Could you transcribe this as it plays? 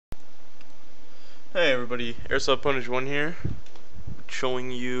Hey everybody, Airsoft1 here,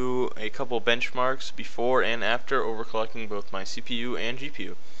 showing you a couple benchmarks before and after overclocking both my CPU and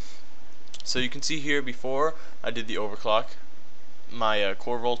GPU. So you can see here before I did the overclock, my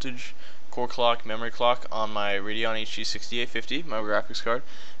core voltage, core clock, memory clock on my Radeon HG6850, my graphics card,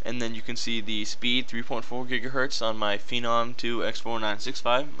 and then you can see the speed 3.4 gigahertz on my Phenom 2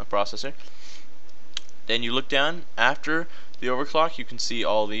 X4965, my processor. Then you look down after the overclock, you can see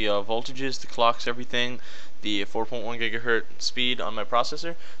all the voltages, the clocks, everything, the 4.1 gigahertz speed on my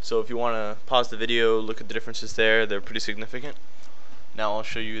processor. So if you want to pause the video, look at the differences there, they're pretty significant. Now I'll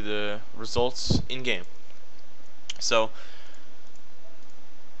show you the results in game. So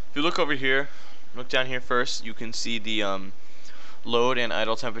if you look over here, look down here first, you can see the load and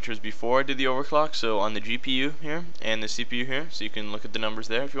idle temperatures before I did the overclock, so on the GPU here and the CPU here, so you can look at the numbers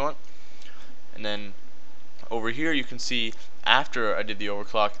there if you want. And then over here you can see after I did the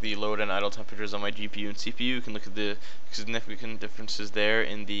overclock the load and idle temperatures on my GPU and CPU. You can look at the significant differences there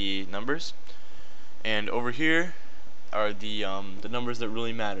in the numbers. And over here are the numbers that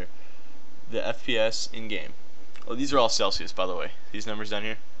really matter, the FPS in game. Oh, these are all Celsius, by the way, these numbers down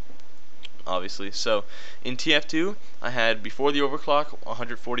here, obviously. So in TF2 I had before the overclock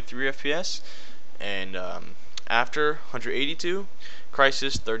 143 FPS, and after 182,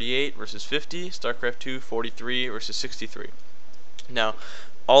 Crisis 38 versus 50, StarCraft 2 43 versus 63. Now,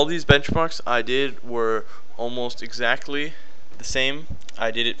 all these benchmarks I did were almost exactly the same.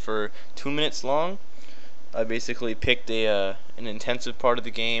 I did it for 2 minutes long. I basically picked an intensive part of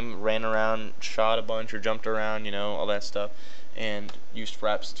the game, ran around, shot a bunch, or jumped around, you know, all that stuff, and used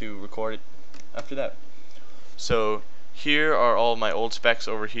fraps to record it after that. So here are all my old specs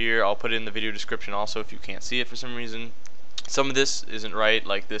over here. I'll put it in the video description also if you can't see it for some reason. Some of this isn't right,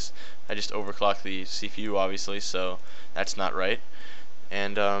 like this, I just overclocked the CPU obviously, so that's not right.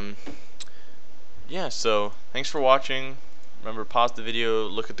 And yeah, so thanks for watching. Remember, pause the video,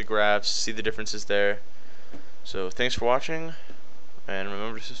 look at the graphs, see the differences there. So thanks for watching, and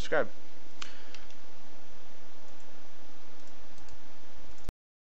remember to subscribe.